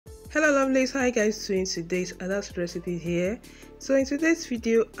Hello lovelies, hi guys, so in today's Ada's recipe here. So in today's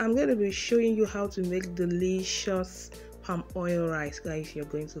video I'm going to be showing you how to make delicious palm oil rice. Guys, you're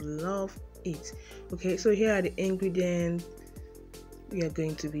going to love it. Okay, so here are the ingredients we are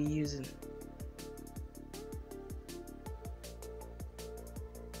going to be using.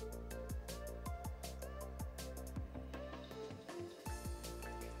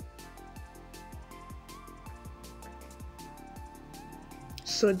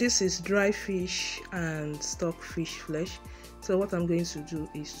 So this is dry fish and stock fish flesh. So what I'm going to do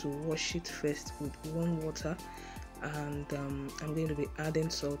is to wash it first with warm water, and I'm going to be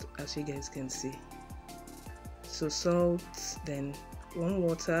adding salt, as you guys can see. So salt, then warm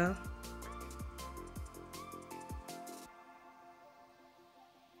water,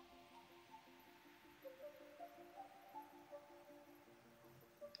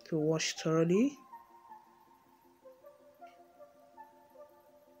 to wash thoroughly.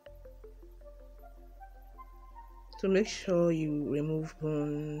 So make sure you remove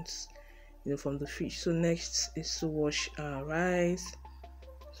bones, from the fish. So next is to wash our rice.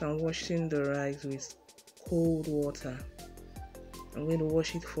 So I'm washing the rice with cold water. I'm going to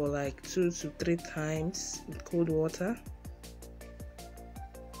wash it for like 2 to 3 times with cold water.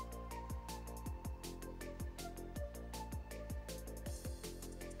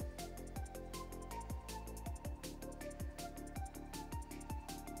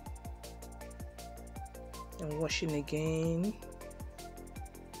 And washing again.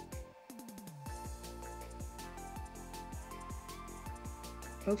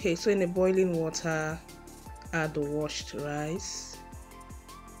 Okay, so in the boiling water, add the washed rice,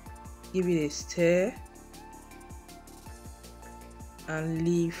 give it a stir, and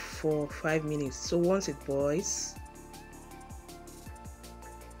leave for 5 minutes. So once it boils,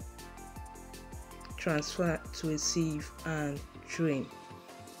 transfer to a sieve and drain.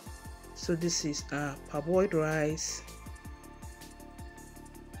 So this is our parboiled rice.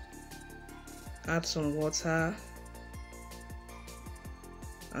 Add some water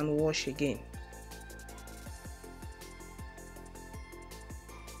and wash again.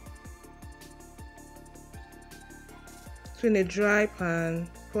 So in a dry pan,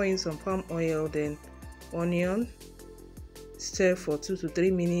 pour in some palm oil, then onion. Stir for 2 to 3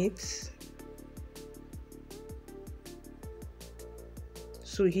 minutes.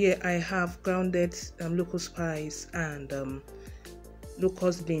 So here I have grounded locus spice and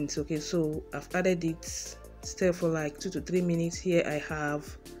locust beans. Okay, so I've added it, stir for like 2 to 3 minutes. Here I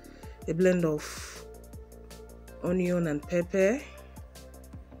have a blend of onion and pepper,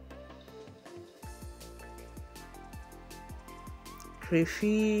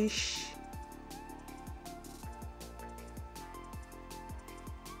 crayfish,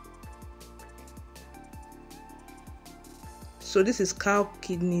 so this is cow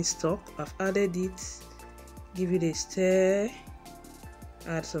kidney stock. I've added it, give it a stir,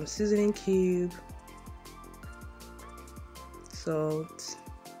 add some seasoning cube, salt,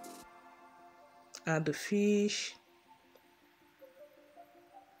 add the fish,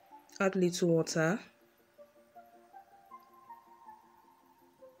 add little water,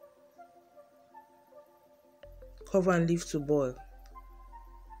 cover and leave to boil.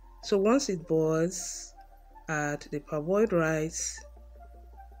 So once it boils, add the parboiled rice.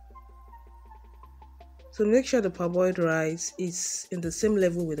 So make sure the parboiled rice is in the same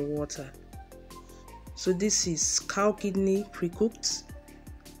level with the water. So this is cow kidney pre-cooked.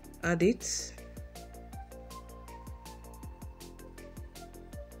 Add it.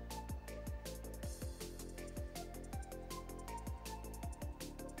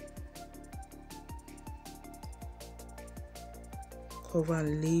 Cover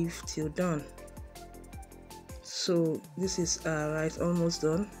and leave till done. So this is rice almost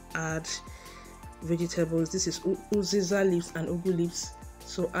done. Add vegetables. This is Uziza leaves and Ugu leaves.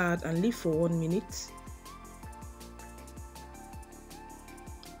 So add and leave for 1 minute.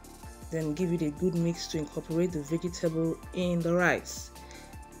 Then give it a good mix to incorporate the vegetable in the rice.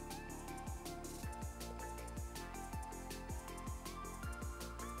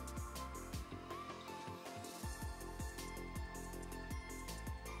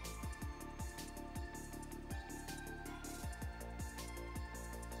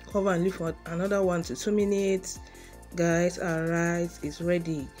 Cover and leave for another 1 to 2 minutes. Guys, our rice is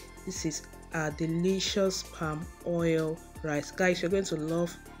ready. This is our delicious palm oil rice. Guys, you're going to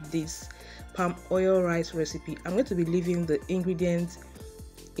love this palm oil rice recipe. I'm going to be leaving the ingredients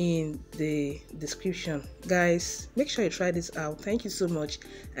in the description. Guys, make sure you try this out. Thank you so much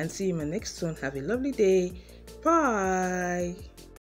and see you in my next one. Have a lovely day. Bye.